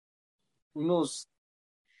unos,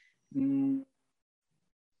 mm,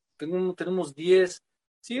 tenemos 10,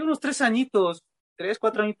 sí, unos 3 añitos, 3,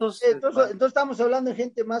 4 añitos. entonces estamos hablando de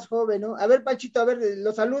gente más joven, ¿no? A ver, Panchito, a ver,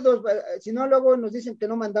 los saludos, si no, luego nos dicen que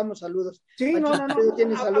no mandamos saludos. Sí, no, Panchito, no, no.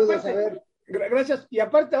 tiene saludos, a Aparte, ver. gracias. Y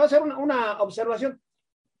aparte, va a ser una observación.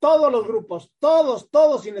 Todos los grupos, todos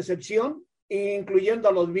sin excepción, incluyendo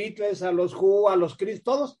a los Beatles, a los Who, a los Chris,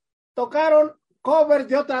 todos tocaron covers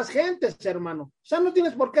de otras gentes, hermano. O sea, no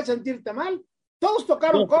tienes por qué sentirte mal. Todos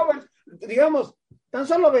tocaron covers, digamos, tan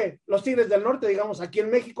solo ve los Tigres del Norte, digamos, aquí en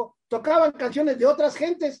México, tocaban canciones de otras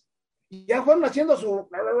gentes ya fueron haciendo su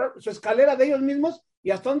escalera de ellos mismos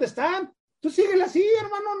y hasta dónde están. Tú síguele así,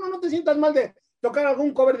 hermano, no te sientas mal de tocar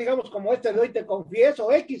algún cover, digamos, como este de Hoy Te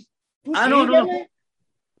Confieso, X. Tú síguele.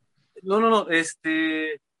 No,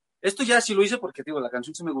 esto ya sí lo hice porque, digo, la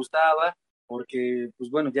canción sí me gustaba, porque, pues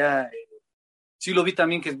bueno, ya sí lo vi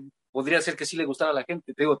también que podría ser que sí le gustara a la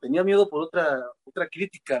gente, te digo, tenía miedo por otra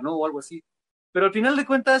crítica, ¿no? O algo así. Pero al final de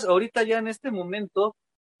cuentas, ahorita ya en este momento,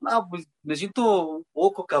 no, pues me siento un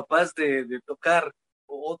poco capaz de tocar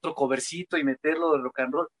otro covercito y meterlo de rock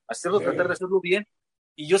and roll, hacerlo, tratar de hacerlo bien,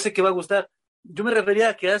 y yo sé que va a gustar. Yo me refería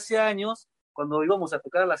a que hace años, cuando íbamos a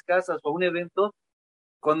tocar a las casas o a un evento,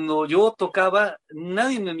 cuando yo tocaba,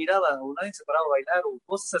 nadie me miraba o nadie se paraba a bailar o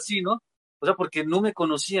cosas así, ¿no? O sea, porque no me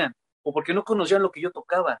conocían o porque no conocían lo que yo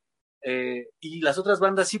tocaba. Y las otras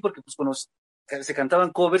bandas sí, porque pues se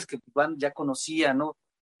cantaban covers que pues, ya conocía, ¿no?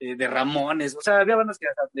 De Ramones, o sea, había bandas que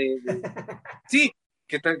sí,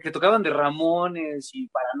 que tocaban de Ramones y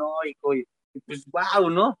Paranoico y pues wow,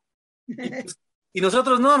 ¿no? Y, pues, y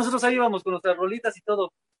nosotros no, nosotros ahí íbamos con nuestras rolitas y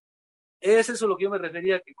todo. Es eso lo que yo me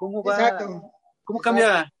refería, que cómo va, Exacto. cómo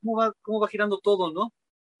cambia, cómo va girando todo, ¿no?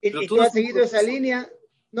 Pero Y tú todo has es un seguido esa proceso. línea.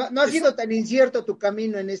 No ha sido tan incierto tu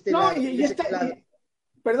camino en este No, lado, en y ese está, lado.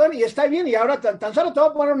 perdón, y está bien, y ahora tan solo te voy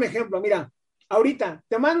a poner un ejemplo, mira, ahorita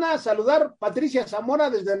te manda a saludar Patricia Zamora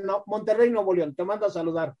desde Monterrey, Nuevo León, te manda a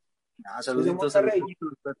saludar desde Saluditos, Monterrey.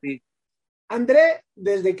 saluditos para ti. André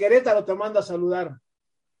desde Querétaro te manda a saludar.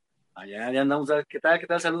 Allá, ya andamos, ¿qué tal? ¿Qué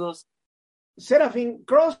tal? Saludos. Serafín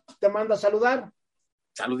Cross te manda a saludar.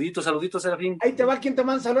 Saluditos, Serafín. Ahí te va quien te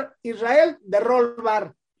manda a saludar. Israel de Roll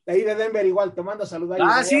Bar, de ahí de Denver igual, te manda a saludar.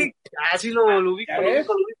 Israel. Sí, lo ubico, ¿Ya ves?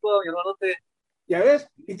 mi hermanote. ¿Ya ves?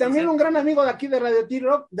 Y Sí, también un gran amigo de aquí de Radio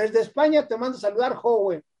T-Rock, desde España te manda a saludar,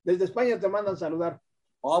 Joe. Desde España te mandan a saludar.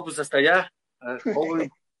 Oh, pues hasta allá. Joven.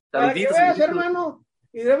 Para que Saluditos, veas, saluditos. hermano,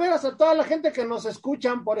 y de veras a toda la gente que nos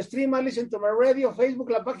escuchan por stream, Listen to My Radio, Facebook,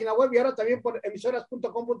 la página web y ahora también por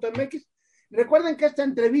emisoras.com.mx. Recuerden que esta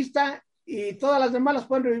entrevista y todas las demás las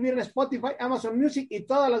pueden revivir en Spotify, Amazon Music y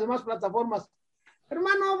todas las demás plataformas.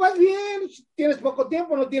 Hermano, vas bien, tienes poco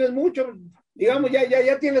tiempo, no tienes mucho, digamos,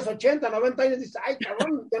 ya tienes 80, 90 años, dices, ay,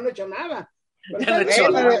 cabrón, ya no he hecho nada.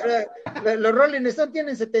 Los Rolling Stones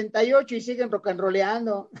tienen 78 y siguen rock and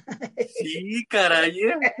rolleando. Sí, caray.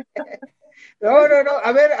 No.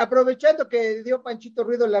 A ver, aprovechando que dio Panchito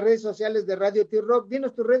Ruido en las redes sociales de Radio T-Rock,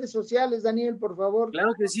 dinos tus redes sociales, Daniel, por favor.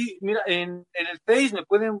 Claro que sí. Mira, en el Face me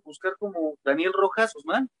pueden buscar como Daniel Rojas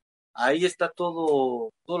Osman. Ahí está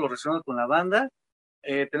todo lo relacionado con la banda.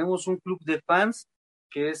 Tenemos un club de fans,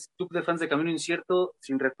 que es Club de Fans de Camino Incierto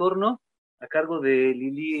Sin Retorno, a cargo de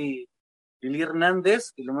Lili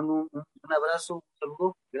Hernández, que le mando un abrazo, un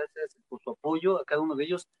saludo, gracias por su apoyo a cada uno de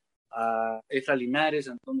ellos, a Efra Linares,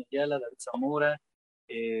 Antonio Ayala, David Zamora,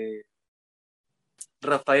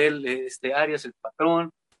 Rafael Arias, el patrón,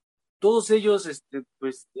 todos ellos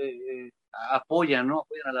apoyan, ¿no?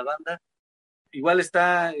 Apoyan a la banda. Igual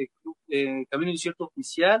está Camino Incierto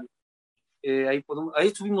Oficial, ahí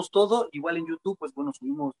subimos todo, igual en YouTube, pues bueno,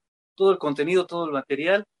 subimos todo el contenido, todo el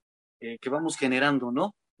material que vamos generando,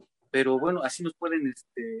 ¿no? Pero bueno, así nos pueden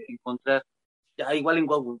encontrar. Ya igual en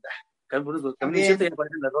Google. Camino Incierto ya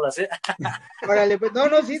aparecen las rolas, ¿eh? Órale, pues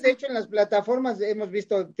sí, de hecho en las plataformas hemos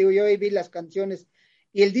visto, tío, yo ahí vi las canciones.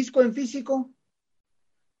 ¿Y el disco en físico?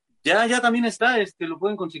 Ya también está, lo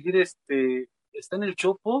pueden conseguir, está en el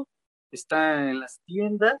Chopo, está en las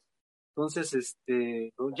tiendas, entonces,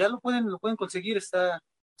 ya lo pueden conseguir, está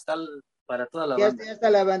para toda la banda. Ya está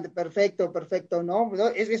la banda, perfecto, ¿no?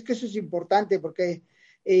 Es que eso es importante porque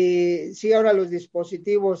sí, ahora los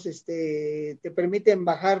dispositivos te permiten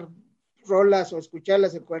bajar rolas o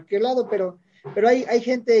escucharlas en cualquier lado, pero hay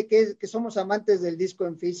gente que somos amantes del disco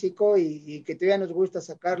en físico y que todavía nos gusta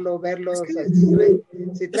sacarlo, verlo, o sea,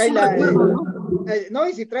 si trae la no,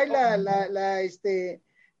 y si trae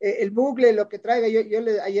el bucle, lo que traiga, yo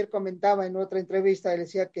ayer comentaba en otra entrevista, le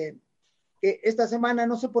decía que esta semana,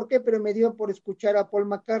 no sé por qué, pero me dio por escuchar a Paul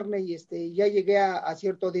McCartney y ya llegué a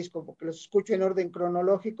cierto disco, porque los escucho en orden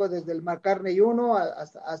cronológico desde el McCartney 1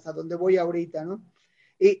 hasta donde voy ahorita, ¿no?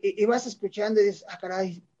 Y vas escuchando y dices,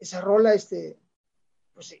 caray, esa rola,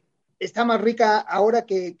 pues sí, está más rica ahora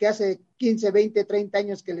que hace 15, 20, 30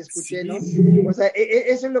 años que la escuché, ¿no? O sea,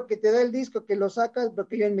 eso es lo que te da el disco, que lo sacas,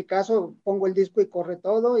 porque yo en mi caso pongo el disco y corre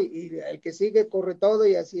todo, y el que sigue corre todo,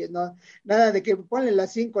 y así, no, nada de que ponle la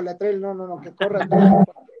 5, la 3, no, que corra todo.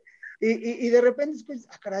 Y de repente después,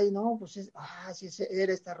 caray, no, pues sí,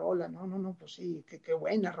 era esta rola, no, pues sí, qué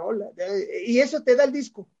buena rola. Y eso te da el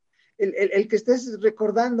disco, el que estés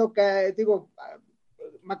recordando, que digo,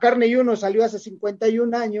 McCartney 1 salió hace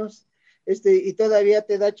 51 años, y todavía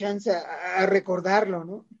te da chance a recordarlo,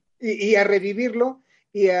 ¿no? Y a revivirlo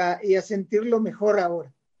y a sentirlo mejor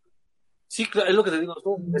ahora. Sí, claro, es lo que te digo,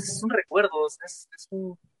 es un recuerdo, es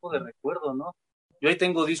un tipo de recuerdo, ¿no? Yo ahí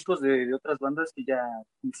tengo discos de otras bandas que ya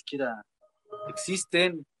ni siquiera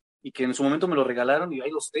existen y que en su momento me lo regalaron y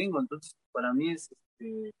ahí los tengo, entonces para mí es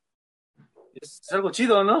algo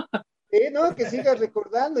chido, ¿no? No, que sigas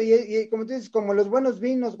recordando y como tú dices, como los buenos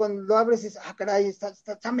vinos, cuando lo abres dices, caray,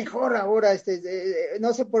 está mejor ahora,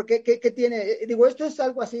 no sé por qué tiene, digo, esto es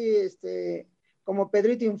algo así, como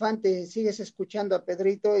Pedrito Infante, sigues escuchando a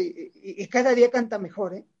Pedrito y cada día canta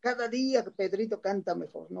mejor, ¿eh? Cada día Pedrito canta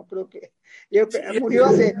mejor, no creo que, Sí, murió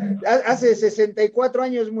hace 64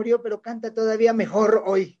 años murió, pero canta todavía mejor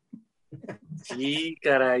hoy. sí,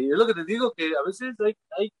 caray, es lo que te digo, que a veces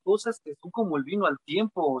hay cosas que son como el vino al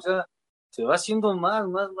tiempo, o sea, se va haciendo más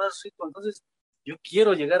rico, entonces yo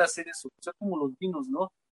quiero llegar a hacer eso, o sea, como los vinos, ¿no?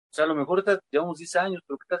 O sea, a lo mejor ahorita llevamos 10 años,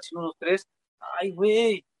 pero ¿qué tal si unos 3? Ay,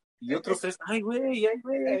 güey, y otros 3, ay, güey, ay,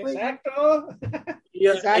 güey, ay, güey. Exacto. Y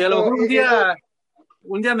a lo Exacto. mejor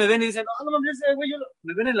un día me ven y dicen, no, ese güey,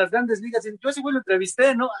 me ven en las grandes ligas, y yo ese güey lo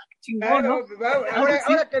entrevisté, ¿no? Qué chingón, ¿no? Sí.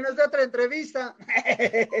 Ahora que nos da otra entrevista.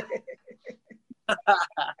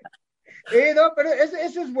 No, pero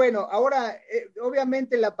eso es bueno. Ahora,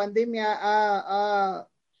 obviamente la pandemia ha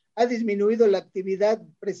disminuido la actividad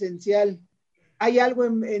presencial. ¿Hay algo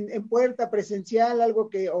en puerta presencial,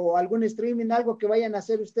 o algún streaming, algo que vayan a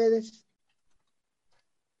hacer ustedes?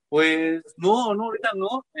 Pues no, ahorita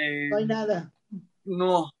no, No hay nada.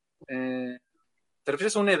 no. ¿Te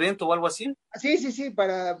refieres a un evento o algo así? Sí,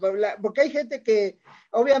 porque hay gente que,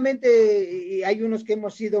 obviamente, y hay unos que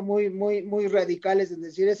hemos sido muy radicales en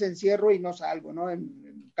decir ese encierro y no salgo, ¿no? En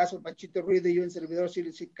el caso de Panchito Ruiz y yo en servidor,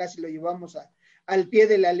 sí, casi lo llevamos al pie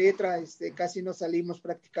de la letra, casi no salimos,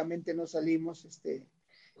 prácticamente no salimos,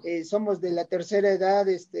 somos de la tercera edad,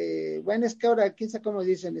 bueno, es que ahora, quién sabe cómo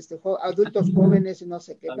dicen, adultos jóvenes y no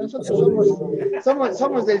sé qué, pero nosotros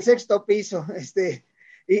somos del sexto piso,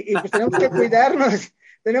 y pues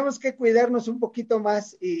tenemos que cuidarnos un poquito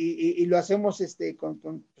más y lo hacemos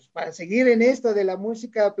pues, para seguir en esto de la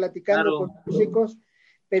música, platicando Claro. con músicos,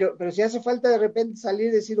 pero si hace falta de repente salir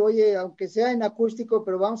y decir, oye, aunque sea en acústico,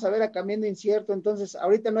 pero vamos a ver a Camino Incierto, entonces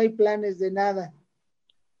ahorita no hay planes de nada.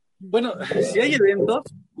 Bueno, si hay eventos,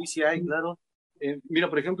 y si hay, claro. Mira,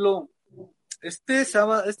 por ejemplo, este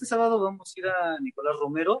sábado vamos a ir a Nicolás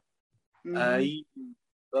Romero. Uh-huh. Ahí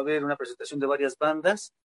va a haber una presentación de varias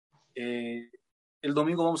bandas. El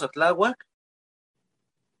domingo vamos a Tláhuac.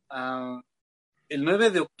 Ah, el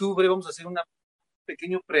 9 de octubre vamos a hacer un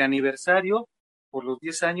pequeño preaniversario por los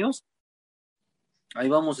 10 años. Ahí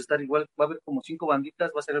vamos a estar igual, va a haber como 5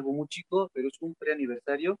 banditas, va a ser algo muy chico, pero es un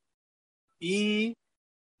preaniversario. Y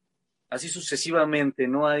así sucesivamente,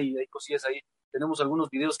 ¿no? Hay cosillas ahí. Tenemos algunos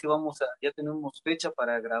videos que ya tenemos fecha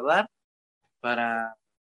para grabar, para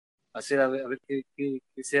hacer, a ver qué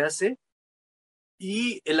se hace.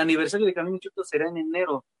 Y el aniversario de Camino Chuto será en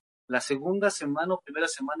enero. La segunda semana o primera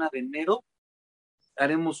semana de enero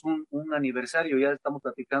haremos un aniversario. Ya estamos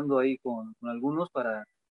platicando ahí con algunos para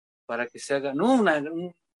que se haga, no un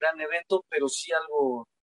gran evento, pero sí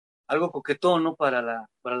algo coquetón, ¿no? Para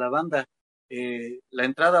la banda. La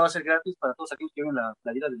entrada va a ser gratis para todos aquellos que lleven la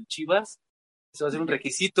playera del Chivas. Eso va a ser un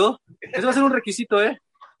requisito. Eso va a ser un requisito, ¿eh?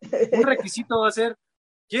 Un requisito va a ser,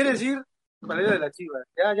 ¿quieres ir? Playera de la Chivas.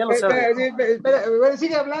 Ya lo sabes. Espera, bueno,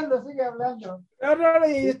 sigue hablando. No,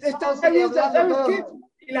 y está bien, ¿sabes qué?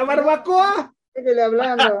 ¿Y la barbacoa? Síguele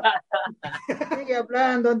hablando. Sigue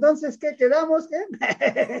hablando. Entonces, ¿qué quedamos?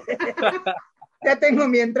 ¿Qué? Ya tengo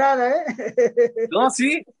mi entrada, ¿eh? No,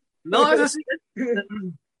 sí. No, eso sí.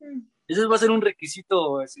 Eso va a ser un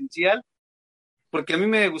requisito esencial, porque a mí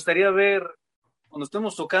me gustaría ver, cuando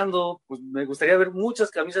estemos tocando, pues me gustaría ver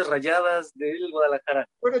muchas camisas rayadas del Guadalajara.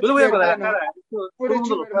 Puro Yo le voy a chivo hermano. Guadalajara, todo Puro el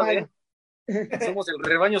mundo chivo lo sabe, hermano. somos el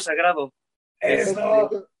rebaño sagrado.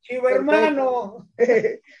 Eso, chivo hermano.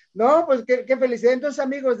 No, pues qué felicidad. Entonces,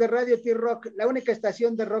 amigos de Radio T-Rock, la única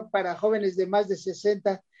estación de rock para jóvenes de más de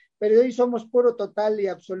 60, pero hoy somos puro, total y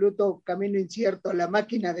absoluto Camino Incierto, la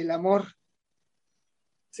máquina del amor.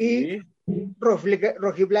 Sí. Y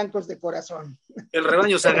rojiblancos de corazón. El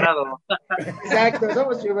rebaño sagrado. Exacto,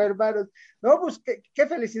 somos hermanos. No, pues qué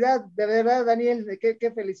felicidad, de verdad, Daniel,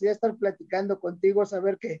 qué felicidad estar platicando contigo,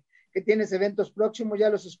 saber que tienes eventos próximos, ya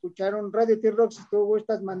los escucharon. Radio T-Rock, si tú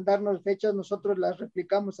gustas mandarnos fechas, nosotros las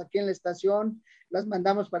replicamos aquí en la estación, las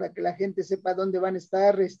mandamos para que la gente sepa dónde van a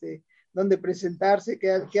estar, dónde presentarse,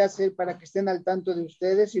 qué hacer para que estén al tanto de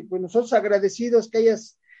ustedes. Y pues nosotros agradecidos que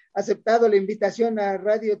hayas aceptado la invitación a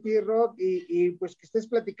Radio T-Rock y pues que estés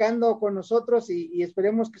platicando con nosotros y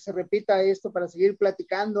esperemos que se repita esto para seguir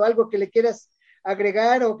platicando. Algo que le quieras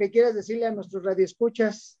agregar o que quieras decirle a nuestros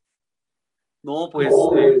radioescuchas. No, pues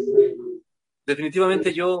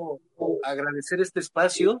definitivamente yo agradecer este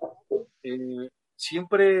espacio.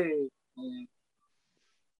 Siempre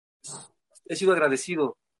he sido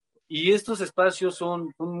agradecido y estos espacios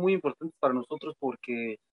son muy importantes para nosotros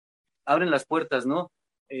porque abren las puertas, ¿no?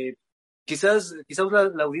 Quizás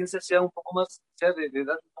la audiencia sea un poco más, sea de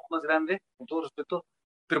edad un poco más grande, con todo respeto,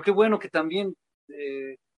 pero qué bueno que también,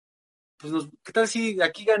 pues ¿qué tal si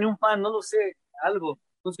aquí gané un fan? No lo sé, algo.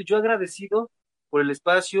 Entonces yo agradecido por el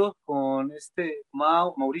espacio con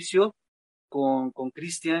Mauricio, con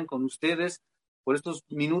Cristian, con ustedes, por estos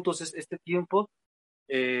minutos, este tiempo,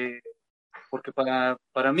 porque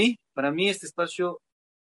para mí este espacio,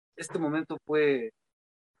 este momento fue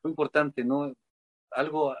importante, ¿no?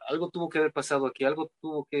 Algo tuvo que haber pasado aquí, algo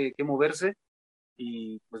tuvo que moverse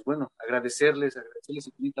y pues bueno, agradecerles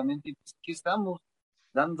infinitamente y pues aquí estamos,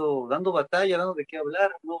 dando batalla, dando de qué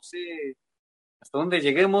hablar, no sé hasta dónde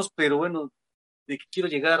lleguemos, pero bueno, de que quiero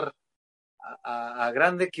llegar a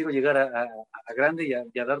grande, quiero llegar a grande y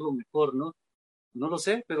a dar lo mejor, ¿no? No lo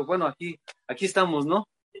sé, pero bueno, aquí estamos, ¿no?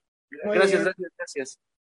 Gracias.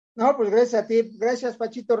 No, pues gracias a ti, gracias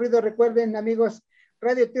Pachito Ruido. Recuerden, amigos,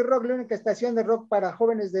 Radio T-Rock, la única estación de rock para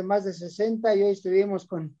jóvenes de más de 60, y hoy estuvimos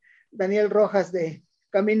con Daniel Rojas de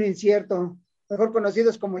Camino Incierto, mejor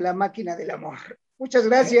conocidos como La Máquina del Amor. Muchas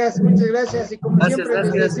gracias, y como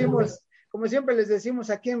siempre les decimos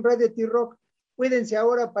aquí en Radio T-Rock, cuídense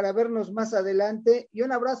ahora para vernos más adelante, y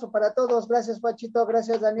un abrazo para todos. Gracias Pachito,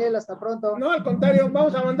 gracias Daniel, hasta pronto. No, al contrario,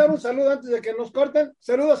 vamos a mandar un saludo antes de que nos corten.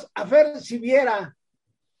 Saludos a Fer Siviera.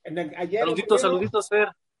 Saluditos, Fer.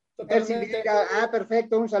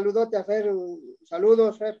 Perfecto, un saludote a Fer.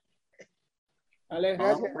 Saludos, Fer. Vale.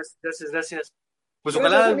 Gracias. Pues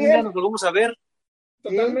ojalá algún día nos volvamos a ver.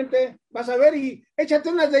 Totalmente. ¿Sí? Vas a ver y échate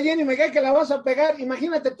unas de Jenny Miguel que la vas a pegar.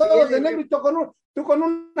 Imagínate todos de negro y tú con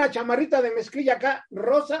una chamarrita de mezclilla acá,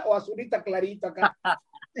 rosa o azulita clarita acá.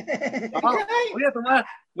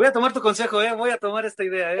 Voy a tomar tu consejo, voy a tomar esta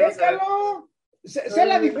idea. Sé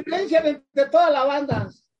la diferencia de toda la banda.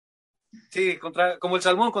 Sí, como el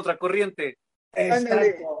salmón contra corriente.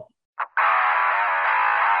 Ándale.